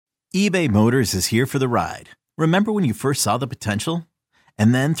eBay Motors is here for the ride. Remember when you first saw the potential?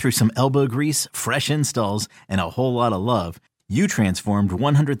 And then through some elbow grease, fresh installs, and a whole lot of love, you transformed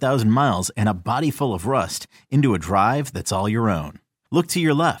 100,000 miles and a body full of rust into a drive that's all your own. Look to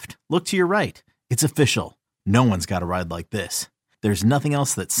your left. Look to your right. It's official. No one's got a ride like this. There's nothing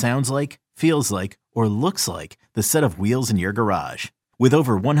else that sounds like, feels like, or looks like the set of wheels in your garage. With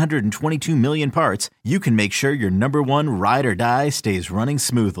over 122 million parts, you can make sure your number one ride or die stays running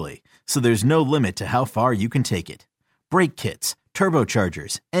smoothly. So there's no limit to how far you can take it. Brake kits,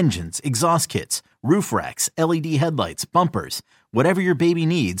 turbochargers, engines, exhaust kits, roof racks, LED headlights, bumpers, whatever your baby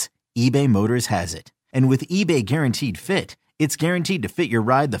needs, eBay Motors has it. And with eBay Guaranteed Fit, it's guaranteed to fit your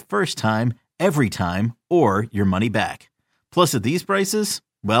ride the first time, every time, or your money back. Plus at these prices,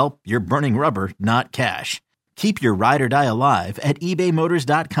 well, you're burning rubber, not cash. Keep your ride or die alive at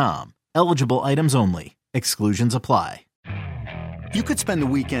ebaymotors.com. Eligible items only. Exclusions apply. You could spend the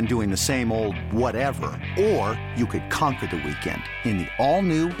weekend doing the same old whatever, or you could conquer the weekend in the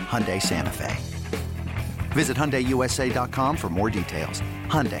all-new Hyundai Santa Fe. Visit HyundaiUSA.com for more details.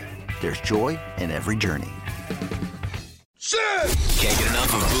 Hyundai, there's joy in every journey. Can't get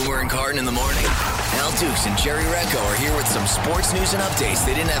enough of Boomer and Carton in the morning. Al Dukes and Jerry Recco are here with some sports news and updates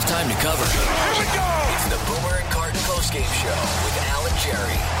they didn't have time to cover. Here we go! It's the Boomer and Carton postgame show with Al and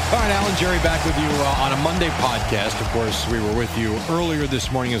Jerry. All right, Al and Jerry back with you on a Monday podcast. Of course, we were with you earlier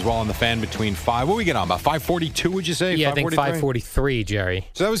this morning as well on the Fan between 5. What we get on, about 5:42, would you say? Yeah, I think 5:43, Jerry.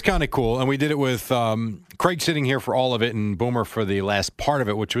 So that was kind of cool, and we did it with Craig sitting here for all of it and Boomer for the last part of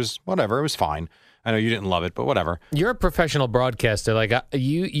it, which was whatever. It was fine. I know you didn't love it, but whatever. You're a professional broadcaster. Like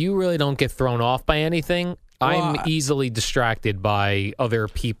you really don't get thrown off by anything. Well, I'm easily distracted by other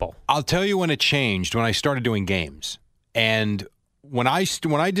people. I'll tell you when it changed, when I started doing games. And when I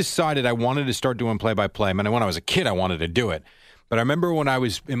decided I wanted to start doing play-by-play, I mean, when I was a kid, I wanted to do it. But I remember when I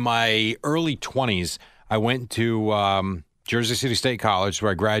was in my early 20s, I went to Jersey City State College,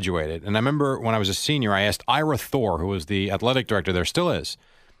 where I graduated. And I remember when I was a senior, I asked Ira Thor, who was the athletic director there, still is.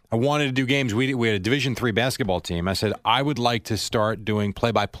 I wanted to do games. We had a Division III basketball team. I said, I would like to start doing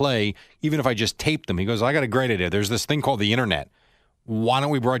play-by-play, even if I just taped them. He goes, I got a great idea. There's this thing called the Internet. Why don't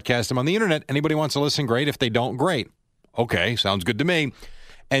we broadcast them on the Internet? Anybody wants to listen, great. If they don't, great. Okay, sounds good to me.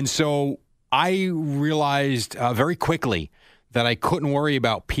 And so I realized very quickly that I couldn't worry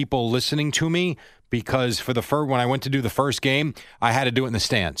about people listening to me because when I went to do the first game, I had to do it in the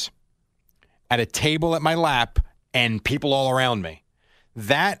stands, at a table at my lap, and people all around me.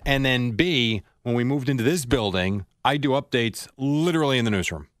 That, and then B, when we moved into this building, I do updates literally in the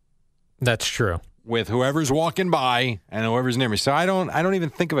newsroom. That's true. With whoever's walking by and whoever's near me. So I don't even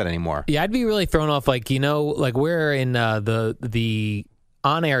think of it anymore. Yeah, I'd be really thrown off. Like, like we're in the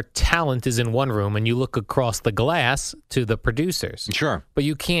on-air talent is in one room, and you look across the glass to the producers. Sure. But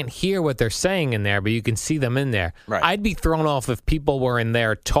you can't hear what they're saying in there, but you can see them in there. Right. I'd be thrown off if people were in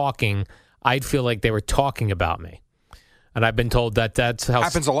there talking. I'd feel like they were talking about me. And I've been told that's how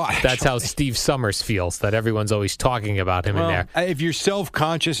happens a lot. That's how Steve Summers feels, that everyone's always talking about him in there. If you're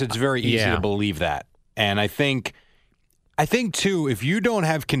self-conscious, it's very easy to believe that. And I think too, if you don't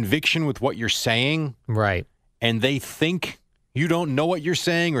have conviction with what you're saying, right, and they think you don't know what you're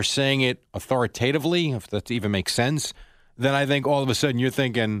saying or saying it authoritatively, if that even makes sense, then I think all of a sudden you're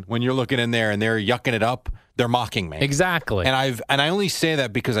thinking, when you're looking in there and they're yucking it up, they're mocking me. Exactly. And I only say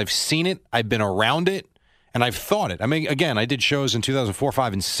that because I've seen it, I've been around it. And I've thought it. I mean, again, I did shows in 2004,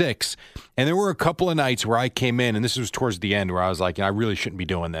 5, and 6, and there were a couple of nights where I came in, and this was towards the end, where I was like, I really shouldn't be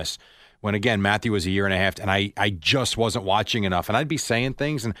doing this. When, again, Matthew was a year and a half, and I just wasn't watching enough. And I'd be saying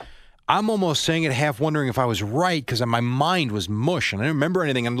things, and I'm almost saying it half wondering if I was right, because my mind was mush, and I didn't remember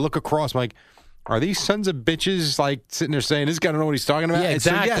anything. And I look across, I'm like, are these sons of bitches, like, sitting there saying, this guy don't know what he's talking about? Yeah,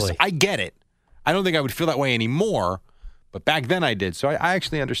 exactly. So, yes, I get it. I don't think I would feel that way anymore. But back then I did, so I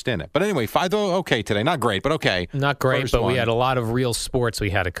actually understand it. But anyway, 5 okay today. Not great, but okay. Not great, First but one. we had a lot of real sports we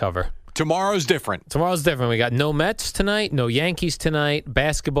had to cover. Tomorrow's different. We got no Mets tonight, no Yankees tonight.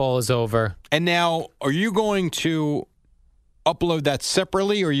 Basketball is over. And now, are you going to upload that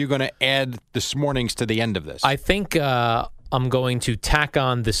separately, or are you going to add this morning's to the end of this? I think I'm going to tack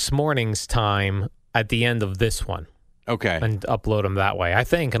on this morning's time at the end of this one. Okay. And upload them that way. I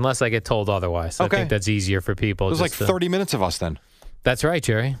think, unless I get told otherwise. Okay. I think that's easier for people. It was like 30 minutes of us then. That's right,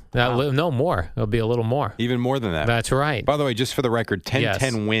 Jerry. Wow. No more. It'll be a little more. Even more than that. That's right. By the way, just for the record,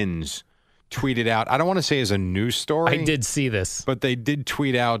 1010 Wins tweeted out, I don't want to say as a news story. I did see this. But they did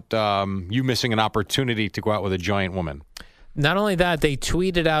tweet out you missing an opportunity to go out with a giant woman. Not only that, they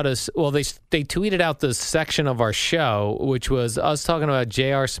tweeted out they tweeted out the section of our show, which was us talking about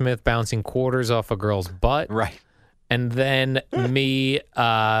J.R. Smith bouncing quarters off a girl's butt. Right. and then me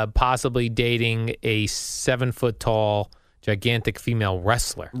possibly dating a 7-foot-tall, gigantic female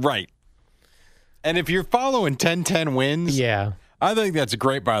wrestler. Right. And if you're following 10-10 wins, Yeah. I think that's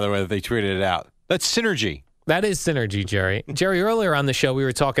great, by the way, that they tweeted it out. That's synergy. That is synergy, Jerry. Jerry, earlier on the show, we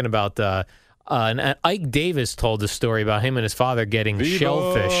were talking about and Ike Davis told a story about him and his father getting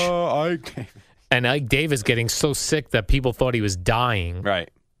shellfish. And Ike Davis getting so sick that people thought he was dying. Right.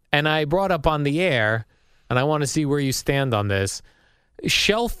 And I brought up on the air, and I want to see where you stand on this.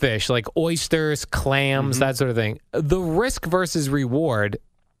 Shellfish, like oysters, clams, that sort of thing. The risk versus reward,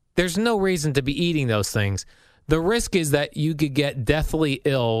 there's no reason to be eating those things. The risk is that you could get deathly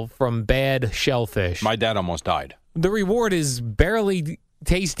ill from bad shellfish. My dad almost died. The reward is barely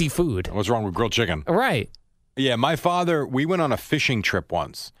tasty food. What's wrong with grilled chicken? Right. Yeah, my father, we went on a fishing trip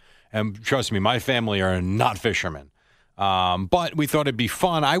once. And trust me, my family are not fishermen. But we thought it'd be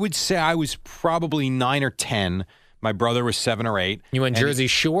fun. I would say I was probably 9 or 10. My brother was 7 or 8. You went Jersey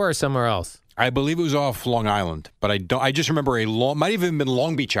Shore or somewhere else? I believe it was off Long Island, but I just remember might have even been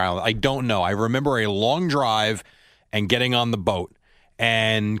Long Beach Island. I don't know. I remember a long drive and getting on the boat.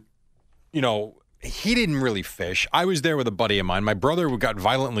 And, you know, he didn't really fish. I was there with a buddy of mine. My brother got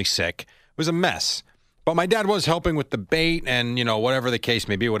violently sick. It was a mess. But my dad was helping with the bait and, you know, whatever the case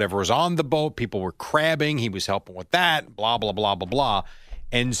may be, whatever was on the boat. People were crabbing. He was helping with that, blah, blah, blah, blah, blah.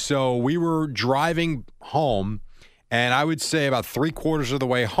 And so we were driving home, and I would say about 3/4 of the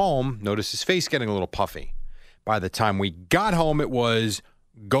way home, notice his face getting a little puffy. By the time we got home, it was,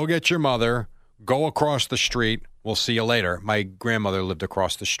 go get your mother, go across the street, we'll see you later. My grandmother lived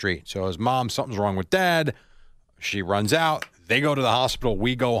across the street. So his mom, something's wrong with Dad. She runs out. They go to the hospital.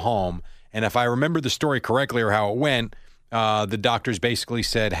 We go home. And if I remember the story correctly or how it went, the doctors basically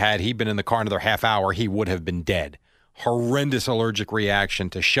said had he been in the car another half hour, he would have been dead. Horrendous allergic reaction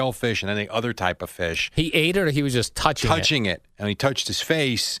to shellfish and any other type of fish. He ate it or he was just touching it? And he touched his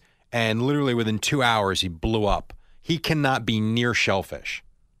face, and literally within 2 hours, he blew up. He cannot be near shellfish.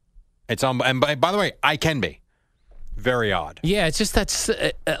 It's on. And by the way, I can be. Very odd. Yeah, it's just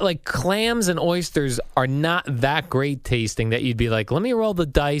that, like, clams and oysters are not that great tasting that you'd be like, let me roll the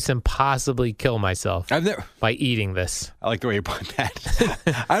dice and possibly kill myself by eating this. I like the way you put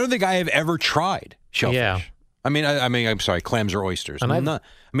that. I don't think I have ever tried shellfish. Yeah. I mean, I'm sorry, clams or oysters.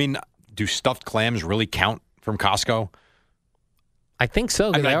 Do stuffed clams really count from Costco? I think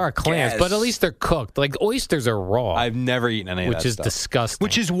so. They are clams, but at least they're cooked. Like, oysters are raw. I've never eaten any of that which is stuff. disgusting.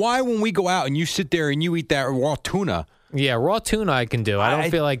 Which is why when we go out and you sit there and you eat that raw tuna. Yeah, raw tuna I can do. I don't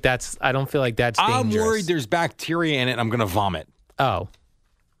feel like that's dangerous. I'm worried there's bacteria in it and I'm going to vomit. Oh.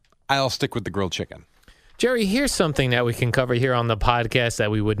 I'll stick with the grilled chicken. Jerry, here's something that we can cover here on the podcast that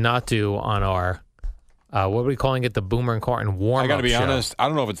we would not do on our what are we calling it? The Boomer and Carton warm-up show. I got to be honest. I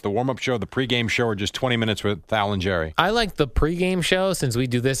don't know if it's the warm-up show, the pregame show, or just 20 minutes with Al and Jerry. I like the pregame show since we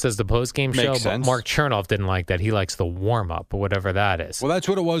do this as the postgame show. Makes sense. But Mark Chernoff didn't like that. He likes the warm-up or whatever that is. Well, that's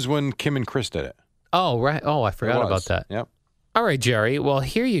what it was when Kim and Chris did it. Oh, right. Oh, I forgot about that. Yep. All right, Jerry. Well,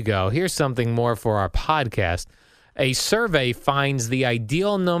 here you go. Here's something more for our podcast. A survey finds the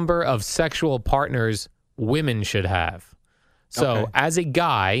ideal number of sexual partners women should have. So, as a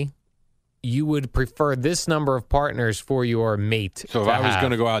guy, you would prefer this number of partners for your mate. So if I was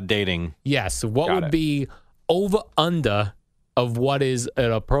going to go out dating. Yes. What would be over-under of what is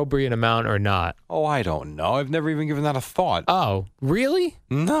an appropriate amount or not? Oh, I don't know. I've never even given that a thought. Oh, really?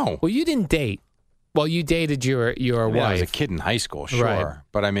 No. Well, you didn't date. Well, you dated your wife. I was a kid in high school, sure. Right.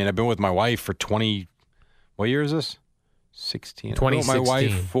 But I mean, I've been with my wife for 20, what year is this? 16. 2016. I've been with my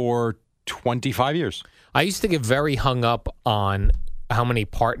wife for 25 years. I used to get very hung up on how many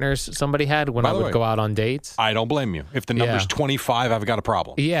partners somebody had when I would go out on dates. I don't blame you. If the number's 25, I've got a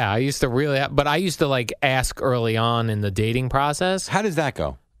problem. Yeah, I used to like ask early on in the dating process. How does that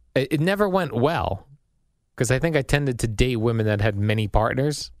go? It never went well because I think I tended to date women that had many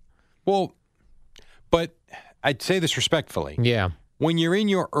partners. Well, but I'd say this respectfully. Yeah. When you're in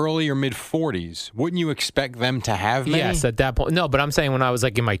your early or mid 40s, wouldn't you expect them to have many? Yes, at that point. No, but I'm saying when I was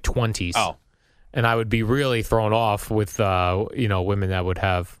like in my 20s. Oh. And I would be really thrown off with, women that would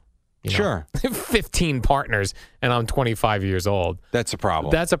have, 15 partners, and I'm 25 years old. That's a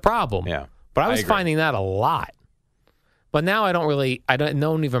problem. That's a problem. Yeah. But I was finding that a lot. But now I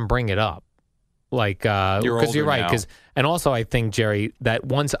don't even bring it up. Like, because you're right. And also I think, Jerry, that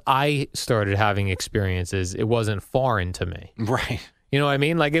once I started having experiences, it wasn't foreign to me. Right. You know what I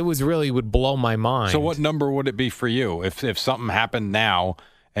mean? Like, it would blow my mind. So what number would it be for you if something happened now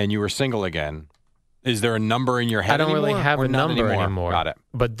and you were single again? Is there a number in your head? I don't really have a number anymore. Got it.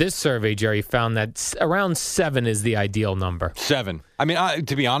 But this survey, Jerry, found that around 7 is the ideal number. 7. I mean,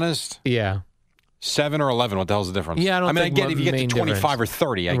 to be honest, yeah, 7 or 11. What the hell's the difference? Yeah, I don't I think get if you get to main 25 difference. or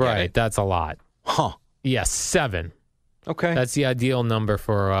 30, I get Right, it. that's a lot. Huh. Yes, 7. Okay. That's the ideal number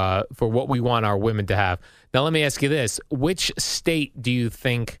for what we want our women to have. Now, let me ask you this: which state do you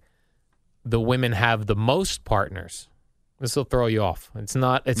think the women have the most partners? This will throw you off. It's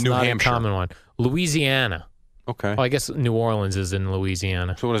not. It's New not Hampshire. a common one. Louisiana. Okay. Oh, I guess New Orleans is in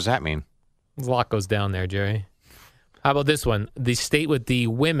Louisiana. So what does that mean? A lot goes down there, Jerry. How about this one? The state with the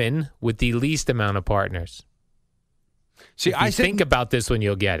women with the least amount of partners. See, If you think about this one,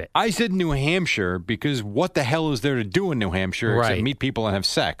 you'll get it. I said New Hampshire because what the hell is there to do in New Hampshire except Right. meet people and have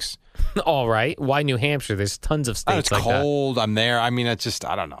sex? All right. Why New Hampshire? There's tons of Oh, states it's like cold. I'm there. I mean, it's just,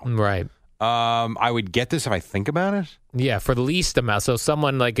 I don't know. that. Right. I would get this if I think about it. Yeah, for the least amount. So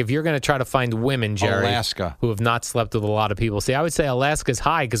someone like if you're going to try to find women, Jerry, Alaska. who have not slept with a lot of people. See, I would say Alaska's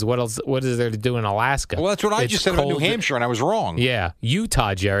high because what else? What is there to do in Alaska? Well, that's what I It's just said about New cold. Hampshire, and I was wrong. Yeah,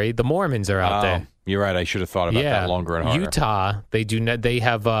 Utah, Jerry. The Mormons are out there. You're right. I should have thought about Yeah, that longer and harder. Utah. They do. They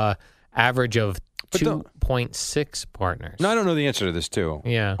have a average of But the- 2.6 partners. No, I don't know the answer to this too.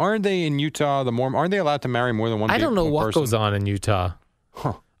 Yeah. Aren't they in Utah? Aren't they allowed to marry more than one? I don't know one what person? goes on in Utah.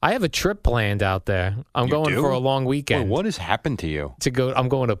 Huh. I have a trip planned out there. I'm You going do? for a long Wait, weekend. what has happened to you? I'm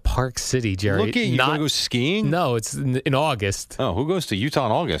going to Park City, Jerry. Look at you. Not, Going to go skiing? No, it's in August. Oh, who goes to Utah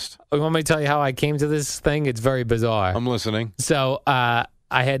in August? You want me to tell you how I came to this thing? It's very bizarre. I'm listening. So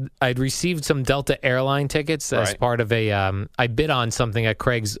I'd received some Delta airline tickets as Right. part of I bid on something at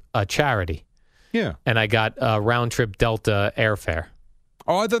Craig's charity, Yeah. and I got a round trip Delta airfare.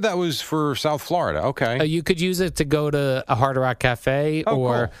 Oh, I thought that was for South Florida. Okay. You could use it to go to a Hard Rock Cafe Oh,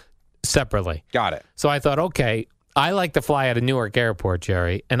 or cool. separately. Got it. So I thought, okay, I like to fly out of Newark Airport,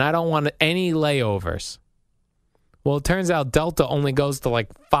 Jerry, and I don't want any layovers. Well, it turns out Delta only goes to like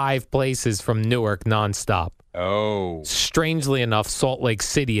 5 places from Newark nonstop. Oh. Strangely enough, Salt Lake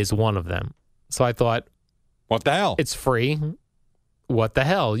City is one of them. So I thought, What the hell? it's free. What the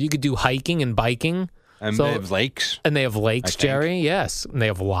hell? You could do hiking and biking. And so- they have lakes. And they have lakes, I think. Jerry. Yes. And they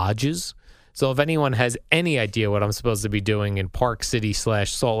have lodges. So if anyone has any idea what I'm supposed to be doing in Park City /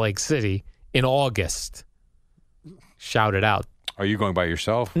 Salt Lake City in August, shout it out. Are you going by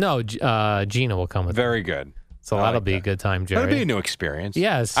yourself? No, Gina will come with me. Very good. So I that'll like be a that. good time, Jerry. That'll be a new experience.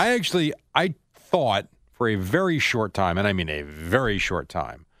 Yes. I thought for a very short time, and I mean a very short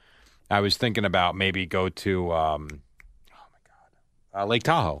time, I was thinking about maybe go to, Lake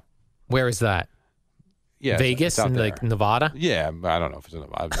Tahoe. Where is that? Yeah, Vegas it's out in there. like Nevada? Yeah, I don't know if it's in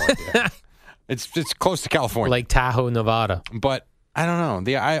Nevada. I have no idea. It's close to California. Lake Tahoe, Nevada. But I don't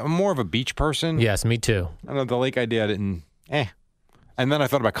know. I'm more of a beach person. Yes, me too. I don't know. The lake idea, I didn't. And then I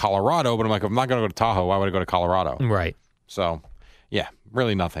thought about Colorado, but I'm like, if I'm not going to go to Tahoe, why would I go to Colorado? Right. So, yeah,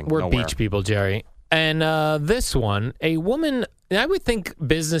 really nothing. We're Nowhere. beach people, Jerry. And this one, a woman, I would think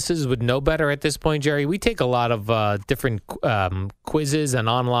businesses would know better at this point, Jerry. We take a lot of different quizzes and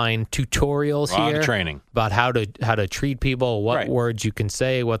online tutorials A lot here of training. about how to treat people, what Right. words you can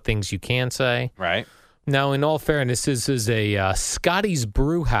say, what things you can't say. Right. Now, in all fairness, this is a Scotty's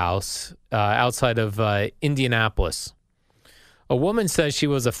Brew House outside of Indianapolis. A woman says she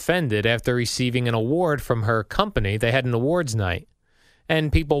was offended after receiving an award from her company. They had an awards night, and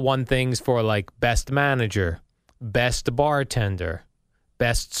people won things for like best manager, best bartender,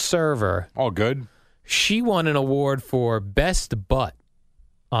 best server. All good. She won an award for best butt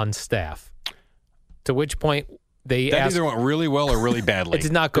on staff. To which point they That asked. either went really well or really badly. It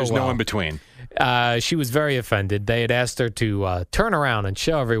did not go There's well. no in between. She was very offended. They had asked her to turn around and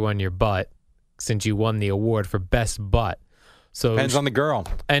show everyone your butt since you won the award for best butt. So Depends on the girl.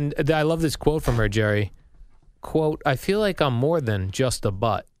 and I love this quote from her, Jerry. Quote, I feel like I'm more than just a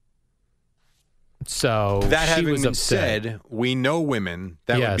butt. So That she having was been upset. said, we know women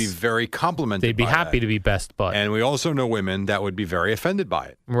that would be Yes. very complimented. They'd be by happy that. to be best butt. And we also know women that would be very offended by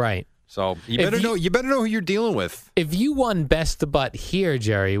it. Right. So you If better you- know. You better know who you're dealing with. If you won best butt here,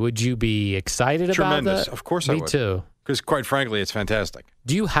 Jerry, would you be excited Tremendous. about that? Of course I Me would. too. Because quite frankly, it's fantastic.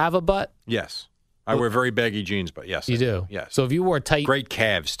 Do you have a butt? Yes, I wear very baggy jeans, but yes, You I do. Yes. So if you wore tight Great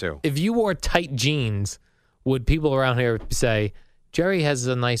calves too. if you wore tight jeans, would people around here say, Jerry has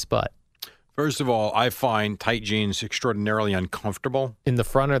a nice butt? First of all, I find tight jeans extraordinarily uncomfortable. In the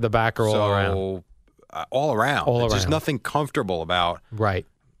front or the back or all around? All around. All There's just around. nothing comfortable about. Right.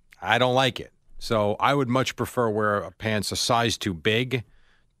 I don't like it. So I would much prefer wear pants a size too big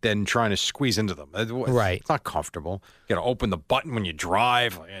than trying to squeeze into them. Right. It's not comfortable. You got to open the button when you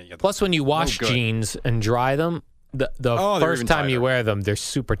drive. Plus, when you wash good. jeans and dry them, the Oh, they're first even time you tighter. wear them, they're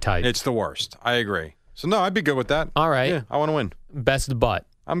super tight. It's the worst. I agree. So no, I'd be good with that. All right. Yeah, I want to win. Best butt.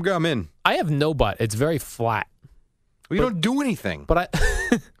 I'm in. I have no butt. It's very flat. Well, you don't do anything. But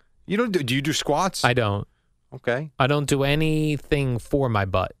I You don't do you do squats? I don't. Okay. I don't do anything for my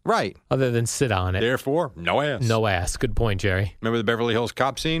butt Right. other than sit on it. Therefore, no ass. No ass. Good point, Jerry. Remember the Beverly Hills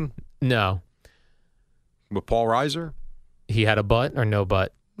Cop scene No. with Paul Reiser? He had a butt or no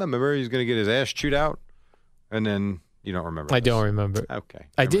butt? No, remember he's going to get his ass chewed out? And then you don't remember I this. don't remember. Okay.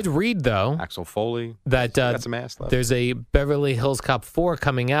 I did read, though, Axel Foley. that Got some ass left. there's a Beverly Hills Cop 4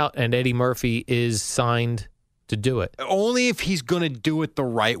 coming out, and Eddie Murphy is signed to do it. Only if he's going to do it the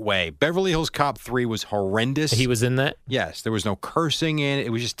right way. Beverly Hills Cop 3 was horrendous. He was in that? Yes, there was no cursing in it. It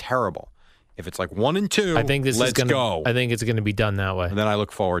was just terrible. If it's like 1 and 2, I think this let's is gonna, go. I think it's going to be done that way. And then I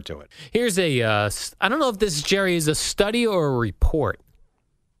look forward to it. Here's a, I don't know if this, Jerry, is a study or a report.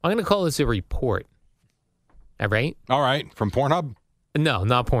 I'm going to call this a report. All right? All right, from Pornhub. No,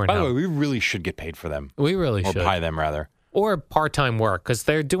 not Pornhub. By the way, we really should get paid for them. We really Or should. buy them, rather. Or part-time work, because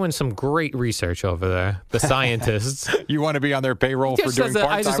they're doing some great research over there, the scientists. You want to be on their payroll for doing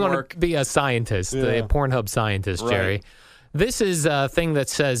part-time I just work? want to be a scientist, a Pornhub scientist, Jerry. Right. This is a thing that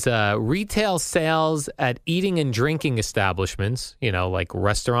says retail sales at eating and drinking establishments, like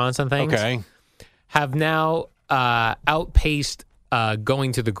restaurants and things, Okay. have now outpaced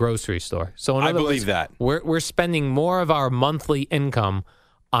going to the grocery store. So in I other believe words, that. we're spending more of our monthly income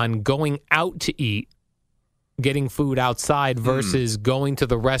on going out to eat, getting food outside versus going to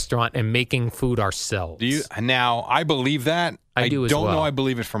the restaurant and making food ourselves. Do you now? I believe that. I do as don't well. know. I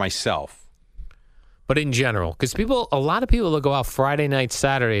believe it for myself. But in general, because a lot of people will go out Friday night,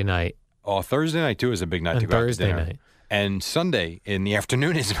 Saturday night, Oh, Thursday night too is a big night and to go out to Thursday dinner. night. And Sunday in the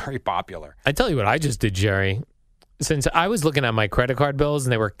afternoon is very popular. I tell you what I just did, Jerry. Since I was looking at my credit card bills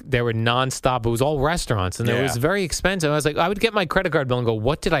and they were nonstop, it was all restaurants and it was very expensive. I was like, I would get my credit card bill and go,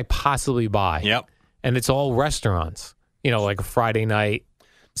 what did I possibly buy? Yep. And it's all restaurants. Like Friday night,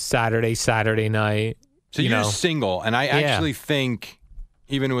 Saturday night. So you're single, and I Yeah. actually think,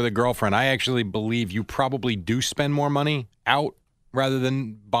 even with a girlfriend, I actually believe you probably do spend more money out rather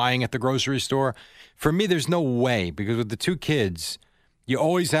than buying at the grocery store. For me, there's no way, because with the 2 kids, you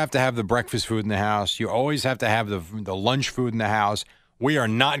always have to have the breakfast food in the house. You always have to have the lunch food in the house. We are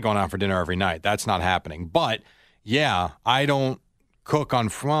not going out for dinner every night. That's not happening. But, yeah, I don't cook on,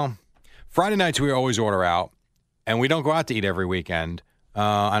 Friday nights we always order out, and we don't go out to eat every weekend.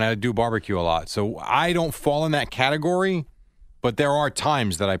 And I do barbecue a lot. So I don't fall in that category, but there are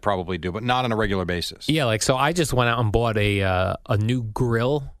times that I probably do, but not on a regular basis. Yeah, so I just went out and bought a new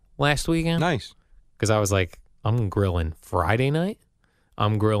grill last weekend. Nice. Because I was like, I'm grilling Friday night.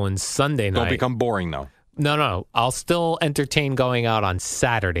 I'm grilling Sunday night. Don't become boring, though. No. I'll still entertain going out on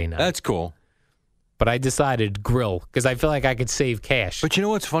Saturday night. That's cool. But I decided grill because I feel like I could save cash. But you know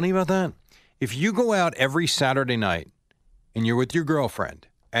what's funny about that? If you go out every Saturday night and you're with your girlfriend,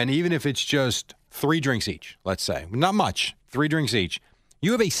 and even if it's just 3 drinks each, let's say, not much, 3 drinks each,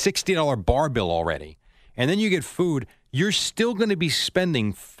 you have a $60 bar bill already, and then you get food, you're still going to be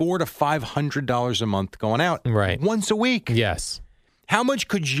spending $400 to $500 a month going out once a week. Yes. How much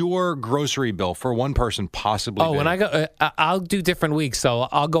could your grocery bill for one person possibly be? When I go, I'll do different weeks. So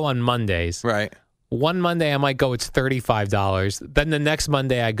I'll go on Mondays. Right. One Monday I might go, it's $35. Then the next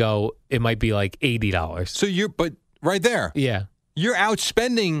Monday I go, it might be like $80. So but right there, Yeah. you're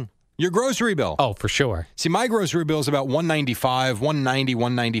outspending your grocery bill. Oh, for sure. See, my grocery bill is about $195, $190,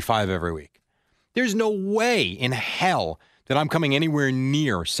 $195 every week. There's no way in hell that I'm coming anywhere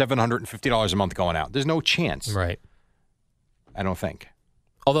near $750 a month going out. There's no chance. Right. I don't think.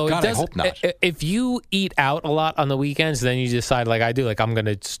 Although God, it does, I hope not. If you eat out a lot on the weekends, then you decide, like I do, like I'm going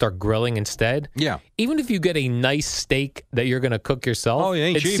to start grilling instead. Yeah. Even if you get a nice steak that you're going to cook yourself, Oh, it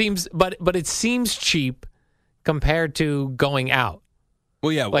ain't it cheap. seems, but it seems cheap compared to going out.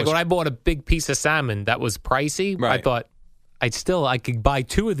 Well, yeah. Like when I bought a big piece of salmon that was pricey, I Right. thought I could buy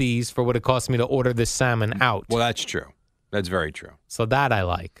 2 of these for what it cost me to order this salmon out. Well, that's true. That's very true. So that I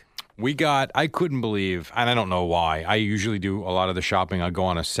like. I couldn't believe, and I don't know why. I usually do a lot of the shopping. I go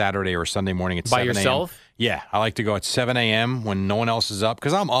on a Saturday or Sunday morning at By 7 a.m. yourself? Yeah, I like to go at 7 a.m. when no one else is up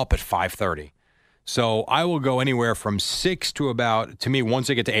because I'm up at 5:30. So I will go anywhere from 6 to to me,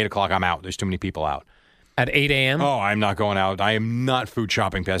 once I get to 8 o'clock, I'm out. There's too many people out. At 8 a.m.? Oh, I'm not going out. I am not food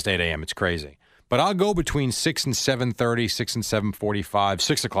shopping past 8 a.m. It's crazy. But I'll go between 6 and 7:30, 6 and 7:45.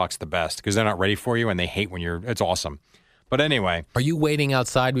 6 o'clock's the best because they're not ready for you and they hate when it's awesome. But anyway. Are you waiting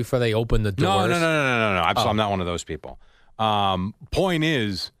outside before they open the doors? No. I'm not one of those people. Point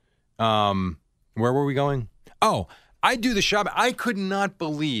is, where were we going? Oh, I do the shopping. I could not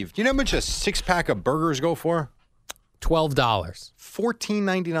believe. Do you know how much a 6-pack of burgers go for? $12.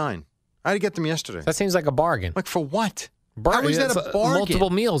 $14.99. I had to get them yesterday. That seems like a bargain. Like for what? How is that That's a bargain?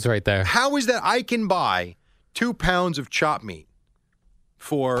 Multiple meals right there. How is that I can buy 2 pounds of chopped meat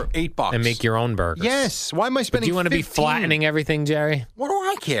for $8 and make your own burgers. Yes. Why am I But spending? do you want to be 15? flattening everything, Jerry? What do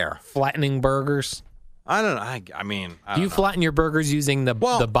I care? Flattening burgers? I don't know. I mean, I Do you don't know. flatten your burgers using the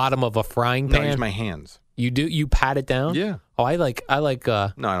bottom of a frying No, pan? I use my hands. You do? You pat it down? Yeah. Oh, I like. No, I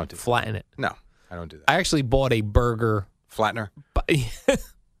don't do that. flatten it. No, I don't do that. I actually bought a burger. Flattener.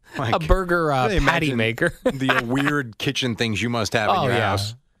 A burger Really patty imagine maker. the weird kitchen things you must have in your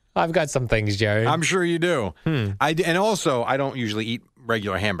house. I've got some things, Jerry. I'm sure you do. And also, I don't usually eat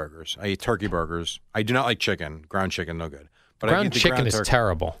regular hamburgers. I eat turkey burgers. I do not like chicken. Ground chicken, no good. But I ground eat the chicken ground is turkey.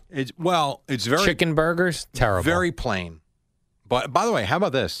 terrible. It's very Chicken burgers, terrible. very plain. But by the way, how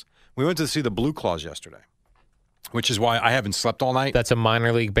about this? We went to see the Blue Claws yesterday, which is why I haven't slept all night. That's a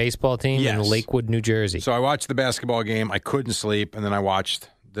minor league baseball team in Yes. Lakewood, New Jersey. So I watched the basketball game. I couldn't sleep, and then I watched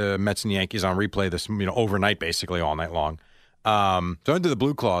the Mets and Yankees on replay this, overnight, basically all night long. So I went to the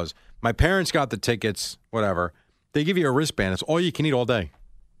Blue Claws. My parents got the tickets. Whatever. They give you a wristband. It's all you can eat all day.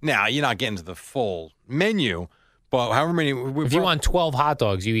 Now you're not getting to the full menu, but however many. If you want 12 hot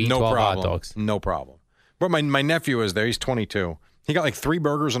dogs, you eat 12 hot dogs. No problem. But my nephew is there. He's 22. He got like 3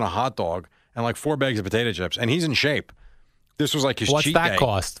 burgers and a hot dog and like 4 bags of potato chips, and he's in shape. This was like his What's cheat that day.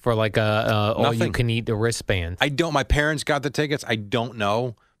 cost for like a all you Nothing. can eat wristband? I don't. My parents got the tickets. I don't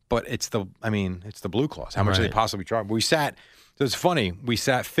know, but it's the Blue Claws. How much do they Right. possibly charge? We sat. So it's funny. We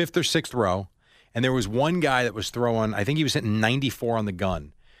sat 5th or 6th row, and there was one guy that was throwing. I think he was hitting 94 on the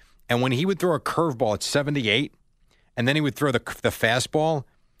gun, and when he would throw a curveball at 78, and then he would throw the fastball,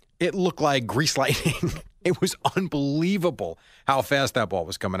 it looked like grease lightning. It was unbelievable how fast that ball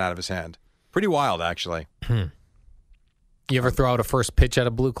was coming out of his hand. Pretty wild, actually. You ever throw out a first pitch at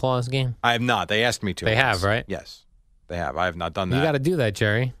a Blue Claws game? I have not. They asked me to. They once. have, right? Yes, they have. I have not done that. You got to do that,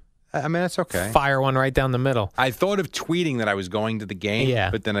 Jerry. I mean, that's okay. Fire one right down the middle. I thought of tweeting that I was going to the game,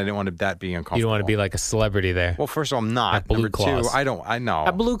 Yeah. but then I didn't want that being uncomfortable. You don't want to be like a celebrity there. Well, first of all, I'm not. At Blue Number Claws. 2, I know.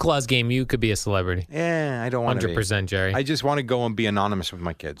 A Blue Claws game, you could be a celebrity. Yeah, I don't want to 100%, Jerry. I just want to go and be anonymous with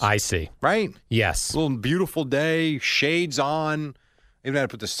my kids. I see. Right? Yes. Little beautiful day, shades on. Even had to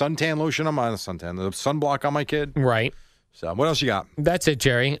put the suntan lotion on the sunblock on my kid. Right. So, what else you got? That's it,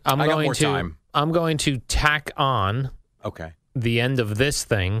 Jerry. I got more time. I'm going to tack on Okay. the end of this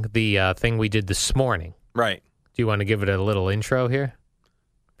thing, the thing we did this morning. Right. Do you want to give it a little intro here?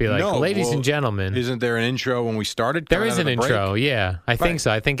 Be like, No, ladies well, and gentlemen. Isn't there an intro when we started? There coming is out an of the break? intro, yeah. I think Right.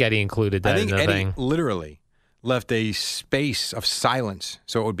 so. I think Eddie included that I think in the Eddie thing literally left a space of silence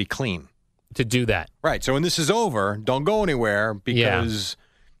so it would be clean. to do that. Right. So when this is over, don't go anywhere because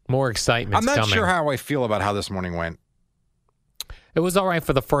More excitement. I'm not coming. sure how I feel about how this morning went. It was all right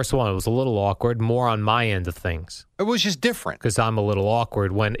for the first one. It was a little awkward, more on my end of things, It was just different. because I'm a little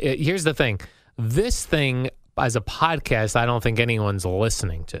awkward when here's the thing. This thing as a podcast, I don't think anyone's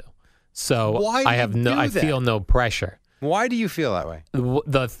listening to. So Why do I have you no do I that? feel no pressure. Why do you feel that way?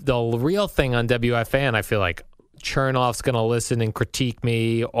 The real thing on WFAN, I feel like Chernoff's going to listen and critique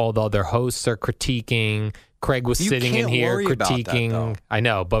me. All the other hosts are critiquing. Craig was You sitting in can't here worry about that, critiquing. though. I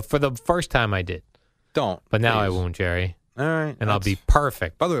know, but for the first time I did. Don't. But now I please. won't, Jerry. All right. And I'll be that's-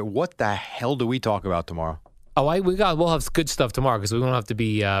 perfect. By the way, what the hell do we talk about tomorrow? Oh, we'll have good stuff tomorrow because we won't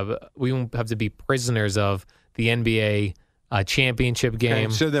have to be prisoners of the NBA championship game.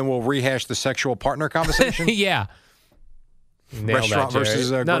 Okay, so then we'll rehash the sexual partner conversation. Yeah. Nailed Restaurant that, Jerry.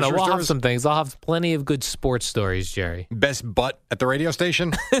 versus, no, grocery we'll have stores? some things. I'll have plenty of good sports stories, Jerry. Best butt at the radio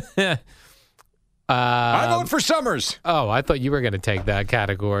station. I vote for Summers. Oh, I thought you were going to take that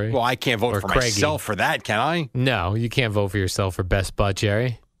category. Well, I can't vote Or for Craigie. myself for that, can I? No, you can't vote for yourself for best butt,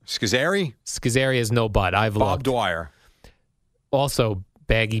 Jerry. Scazzeri? Scazzeri has no butt. I've Bob looked. Dwyer. Also,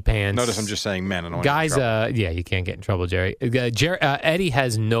 baggy pants. Notice I'm just saying men. I don't want to Guys, get in trouble. yeah, you can't get in trouble, Jerry. Eddie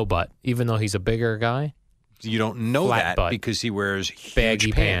has no butt, even though he's a bigger guy. You don't know flat that butt. because he wears huge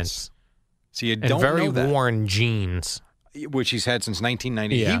Baggy pants. So you And don't very know that. worn jeans. Which he's had since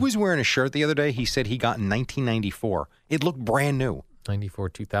 1990. Yeah. He was wearing a shirt the other day he said he got in 1994. It looked brand new. 94,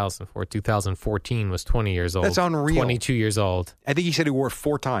 2004, 2014 was 20 years old. That's unreal. 22 years old. I think he said he wore it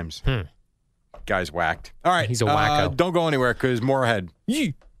 4 times. Guy's whacked. All right. He's a wacko. Don't go anywhere because more ahead.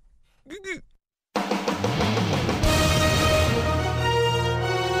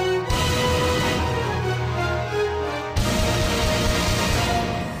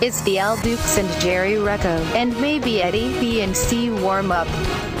 It's the Al Dukes and Jerry Recco, and maybe Eddie B and C warm up.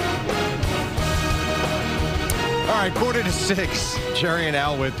 All right, 5:45. Jerry and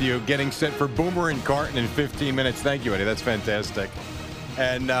Al with you, getting set for Boomer and Carton in 15 minutes. Thank you, Eddie. That's fantastic.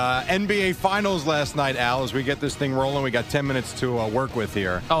 And NBA Finals last night, Al, as we get this thing rolling. We got 10 minutes to work with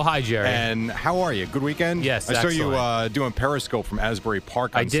here. Oh, hi, Jerry. And how are you? Good weekend? Yes, I saw you excellent. doing Periscope from Asbury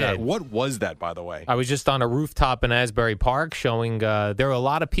Park on I did. Saturday. What was that, by the way? I was just on a rooftop in Asbury Park showing there were a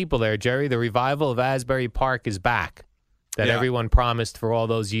lot of people there, Jerry. The revival of Asbury Park is back that Yeah. everyone promised for all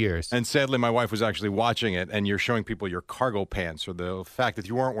those years. And sadly, my wife was actually watching it, and you're showing people your cargo pants, or the fact that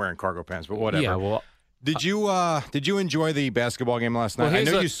you weren't wearing cargo pants, but whatever. Yeah, well, Did you enjoy the basketball game last night? Well, I here's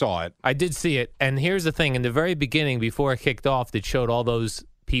know what- you saw it. I did see it. And here's the thing. In the very beginning, before it kicked off, it showed all those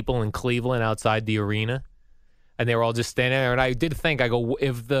people in Cleveland outside the arena. And they were all just standing there. And I did think, I go,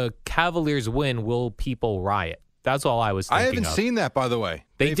 if the Cavaliers win, will people riot? That's all I was thinking I haven't of. seen that, by the way.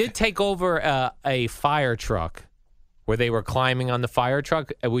 They did take over a fire truck where they were climbing on the fire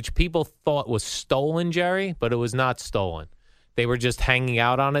truck, which people thought was stolen, Jerry, but it was not stolen. They were just hanging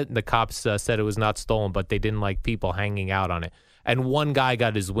out on it. And the cops said it was not stolen, but they didn't like people hanging out on it. And one guy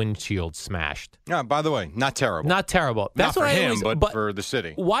got his windshield smashed. Yeah, by the way, not terrible. Not terrible. That's Not for what I him, always, but for the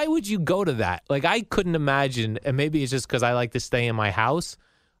city. Why would you go to that? Like, I couldn't imagine, and maybe it's just because I like to stay in my house.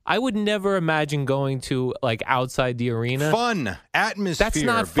 I would never imagine going to, like, outside the arena. Fun atmosphere. That's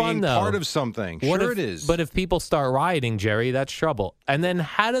not fun, being though. part of something. What Sure if- it is. But if people start rioting, Jerry, that's trouble. And then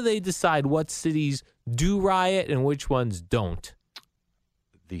how do they decide what cities do riot and which ones don't?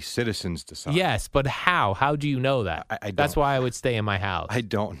 the citizens decide. Yes, but how? How do you know that? I don't. That's why I would stay in my house. I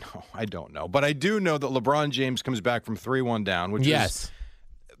don't know. But I do know that LeBron James comes back from 3-1 down, which yes. is,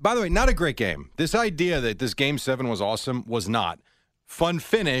 by the way, not a great game. This idea that this Game 7 was awesome was not. Fun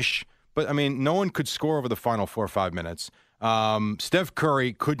finish, but, I mean, no one could score over the final 4 or 5 minutes. Steph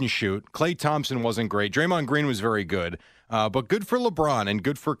Curry couldn't shoot. Klay Thompson wasn't great. Draymond Green was very good. But good for LeBron and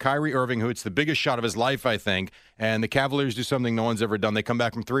good for Kyrie Irving, who it's the biggest shot of his life, I think. And the Cavaliers do something no one's ever done. They come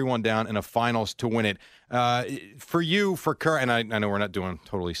back from 3-1 down in a finals to win it. For you, for Curry, and I know we're not doing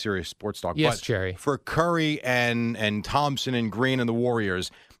totally serious sports talk, Yes, but Jerry. for Curry and Thompson and Green and the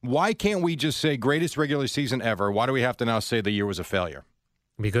Warriors, why can't we just say greatest regular season ever? Why do we have to now say the year was a failure?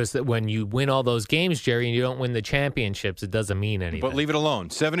 Because when you win all those games, Jerry, and you don't win the championships, it doesn't mean anything. But leave it alone.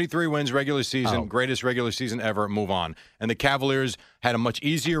 73 wins regular season, greatest regular season ever, move on. And the Cavaliers had a much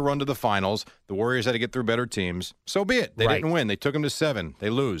easier run to the finals. The Warriors had to get through better teams. So be it. They Right. didn't win. They took them to 7. They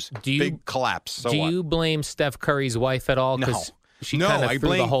lose. Big collapse. So do what? you blame Steph Curry's wife at all? No. 'Cause she No, kind of I threw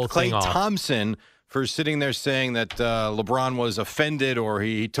blame the whole Klay thing off. Thompson for sitting there saying that LeBron was offended or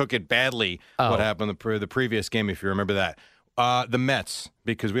he took it badly, what happened the previous game, if you remember that. The Mets,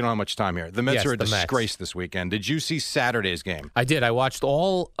 because we don't have much time here. The Mets Yes, are a the Mets. disgrace this weekend. Did you see Saturday's game? I did. I watched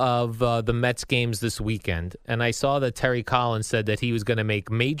all of the Mets games this weekend, and I saw that Terry Collins said that he was going to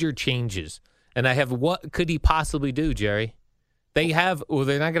make major changes. And I have, what could he possibly do, Jerry? They're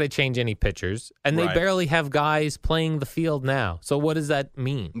not going to change any pitchers, and they Right. barely have guys playing the field now. So what does that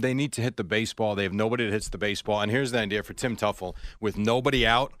mean? They need to hit the baseball. They have nobody that hits the baseball. And here's the idea for Tim Tuffle. With nobody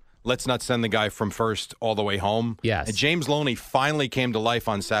out, let's not send the guy from first all the way home. Yes. And James Loney finally came to life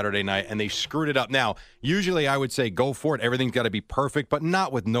on Saturday night, and they screwed it up. Now, usually I would say go for it. Everything's got to be perfect, but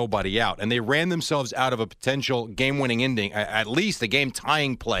not with nobody out. And they ran themselves out of a potential game-winning ending, at least a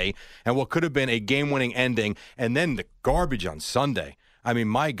game-tying play, and what could have been a game-winning ending. And then the garbage on Sunday. I mean,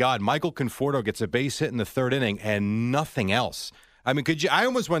 my God, Michael Conforto gets a base hit in the third inning and nothing else. I mean, I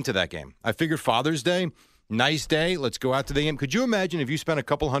almost went to that game. I figured Father's Day, nice day, let's go out to the game. Could you imagine if you spent a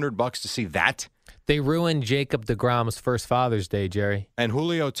couple $100 to see that? They ruined Jacob deGrom's first Father's Day, Jerry. And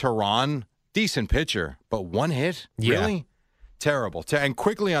Julio Teheran, decent pitcher, but one hit? Yeah. Really? Terrible. And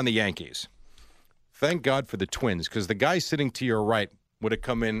quickly on the Yankees. Thank God for the Twins, because the guy sitting to your right would have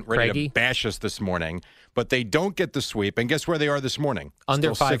come in ready Craigie? to bash us this morning, but they don't get the sweep. And guess where they are this morning?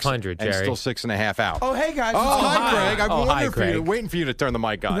 Under Still 500, And Jerry. still 6.5 out. Oh, hey, guys. Oh, What's going hi, on? Greg. I've been Oh, hi, wondering Greg. waiting for you to turn the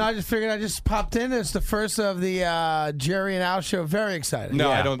mic on. No, I just figured I just popped in. It's the first of the Jerry and Al show. Very excited. No,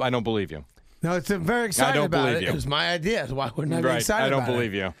 Yeah. I don't believe you. No, it's very excited don't about believe it. you. It was my idea. So why wouldn't I be Right. excited I don't about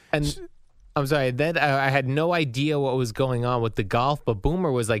believe it? you. And I'm sorry, then I had no idea what was going on with the golf, but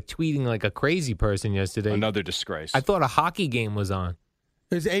Boomer was like tweeting like a crazy person yesterday. Another disgrace. I thought a hockey game was on.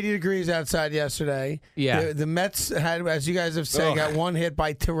 It was 80 degrees outside yesterday. Yeah. The Mets had, as you guys have said, Ugh. got one hit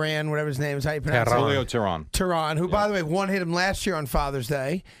by Teheran, whatever his name is. How you pronounce it? Julio Teheran. Teheran, who, by the way, one hit him last year on Father's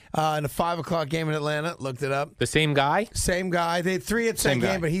Day in a 5 o'clock game in Atlanta. Looked it up. The same guy? Same guy. They had 3 hits that Same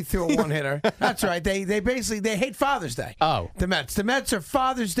guy. game, but he threw a one-hitter. That's right. They basically hate Father's Day. Oh. The Mets. The Mets are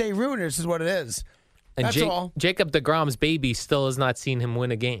Father's Day ruiners is what it is. And That's all. Jacob deGrom's baby still has not seen him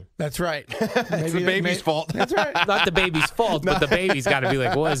win a game. That's right. It's the baby's fault. That's right. Not the baby's fault, but the baby's got to be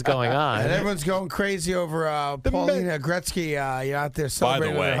like, what is going on? And everyone's going crazy over Paulina Gretzky out there By the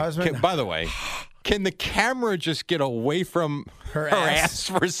celebrating with her way, husband. by the way, Can the camera just get away from her ass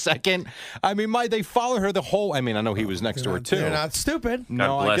for a second? I mean, they follow her the whole. I mean, I know he was next to her too. They're not stupid.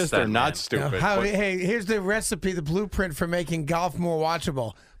 No, I guess they're not stupid. Hey, here's the recipe, the blueprint for making golf more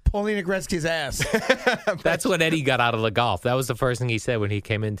watchable. Paulina Gretzky's ass. That's what Eddie got out of the golf. That was the first thing he said when he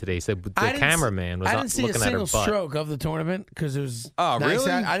came in today. He said the cameraman was looking at her butt. I didn't see a single stroke of the tournament because it was nice.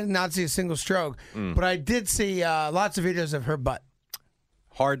 Really? I did not see a single stroke, but I did see lots of videos of her butt.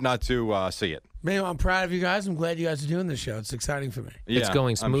 Hard not to see it. Maybe I'm proud of you guys. I'm glad you guys are doing this show. It's exciting for me. It's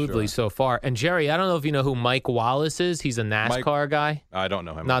going smoothly so far. And Jerry, I don't know if you know who Mike Wallace is. He's a NASCAR guy. I don't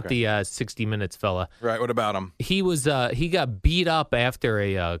know him. Not the 60 Minutes fella. Right. What about him? He was he got beat up after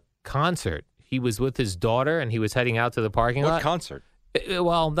a concert. He was with his daughter and he was heading out to the parking lot. What concert?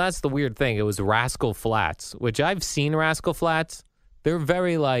 Well, that's the weird thing. It was Rascal Flatts, which I've seen Rascal Flatts. They're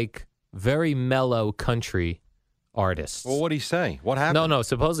very mellow country artists. Well, what did he say? What happened? No.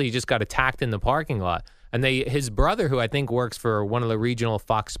 Supposedly he just got attacked in the parking lot. And his brother, who I think works for one of the regional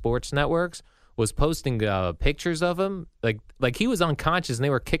Fox Sports networks, was posting pictures of him. Like he was unconscious and they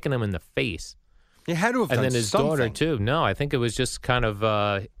were kicking him in the face. You had to have done something. And then his daughter, too. No, I think it was just kind of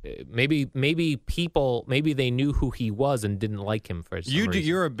maybe they knew who he was and didn't like him for some reason.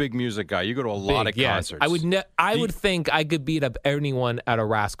 You're a big music guy. You go to a lot of concerts. I would think I could beat up anyone at a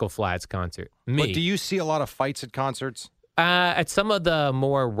Rascal Flatts concert. Me. But do you see a lot of fights at concerts? At some of the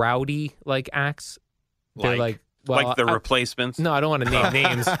more rowdy acts, they're like the Replacements? No, I don't want to name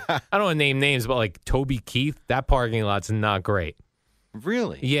names. I don't want to name names, but like Toby Keith, that parking lot's not great.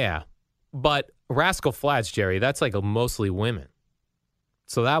 Really? Yeah. But Rascal Flatts, Jerry, that's like mostly women.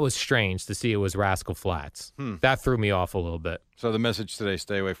 So that was strange to see it was Rascal Flatts. That threw me off a little bit. So the message today,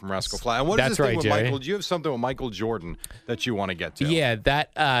 stay away from Rascal Flatts. And what is this thing with Michael? Do you have something with Michael Jordan that you want to get to? Yeah,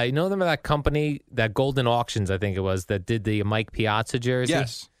 that remember that company, that Golden Auctions, I think it was, that did the Mike Piazza jersey?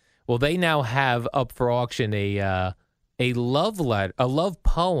 Yes. Well, they now have up for auction a love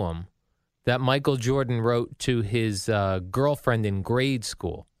poem that Michael Jordan wrote to his girlfriend in grade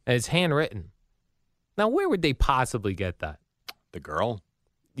school. And it's handwritten. Now, where would they possibly get that? The girl?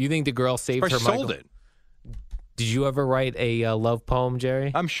 Do you think the girl saved her Michael? Sold it. Did you ever write a love poem,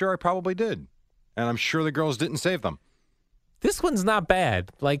 Jerry? I'm sure I probably did. And I'm sure the girls didn't save them. This one's not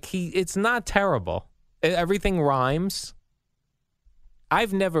bad. It's not terrible. Everything rhymes.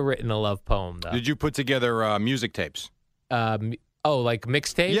 I've never written a love poem, though. Did you put together music tapes? Like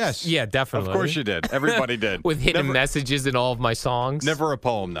mixtapes? Yes. Yeah, definitely. Of course you did. Everybody did. With hidden messages in all of my songs? Never a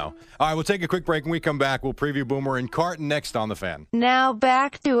poem, though. All right, we'll take a quick break. When we come back, we'll preview Boomer and Carton next on The Fan. Now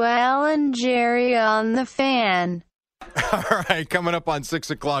back to Al and Jerry on The Fan. All right, coming up on 6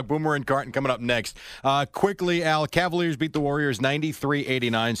 o'clock, Boomer and Carton coming up next. Quickly, Al, Cavaliers beat the Warriors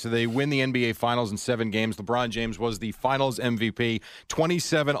 93-89, so they win the NBA Finals in 7 games. LeBron James was the Finals MVP,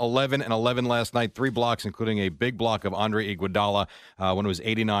 27, 11, and 11 last night, 3 blocks, including a big block of Andre Iguodala when it was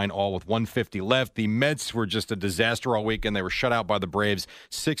 89 all with 150 left. The Mets were just a disaster all weekend. They were shut out by the Braves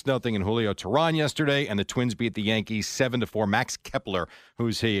 6-0 in Julio Teheran yesterday, and the Twins beat the Yankees 7-4. Max Kepler,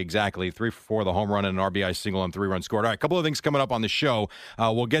 who's he exactly, 3 for 4, the home run and an RBI single and 3 runs scored. All right, a couple of things coming up on the show.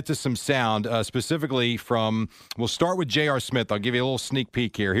 We'll get to some sound, specifically we'll start with J.R. Smith. I'll give you a little sneak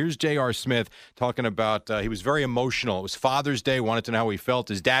peek here. Here's J.R. Smith talking about, he was very emotional. It was Father's Day, wanted to know how he felt.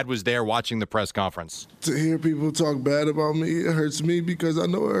 His dad was there watching the press conference. To hear people talk bad about me, it hurts me because I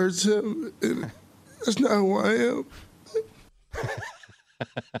know it hurts him. And that's not who I am.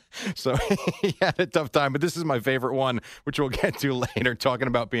 So he had a tough time, but this is my favorite one, which we'll get to later, talking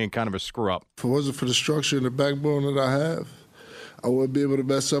about being kind of a screw-up. If it wasn't for the structure and the backbone that I have, I wouldn't be able to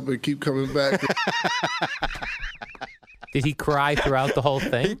mess up and keep coming back. Did he cry throughout the whole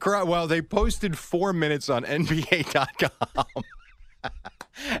thing? He cried. Well, they posted 4 minutes on NBA.com.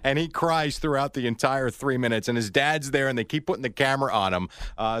 And he cries throughout the entire 3 minutes. And his dad's there, and they keep putting the camera on him.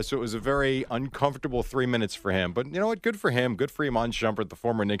 So it was a very uncomfortable 3 minutes for him. But you know what? Good for him. Good for Iman Shumpert, the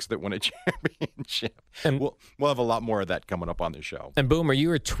former Knicks that won a championship. And we'll have a lot more of that coming up on the show. And Boomer, you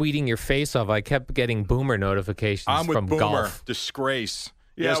were tweeting your face off. I kept getting Boomer notifications I'm with from Boomer. Golf. Disgrace.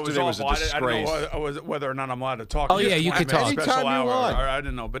 Yeah, Yesterday was a disgrace. I don't know whether or not I'm allowed to talk. Oh, yeah, you can talk. Anytime you want. I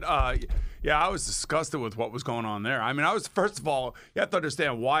didn't know. But, yeah, I was disgusted with what was going on there. I mean, first of all, you have to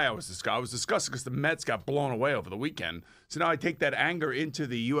understand why I was disgusted. I was disgusted because the Mets got blown away over the weekend. So now I take that anger into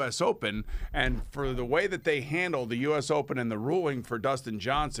the U.S. Open, and for the way that they handled the U.S. Open and the ruling for Dustin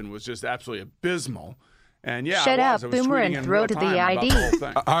Johnson was just absolutely abysmal. And yeah, shut up, Boomer, and throw to the ID.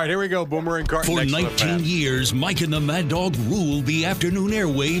 All right, here we go, Boomer and Carton. For 19 years, Mike and the Mad Dog ruled the afternoon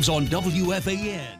airwaves on WFAN.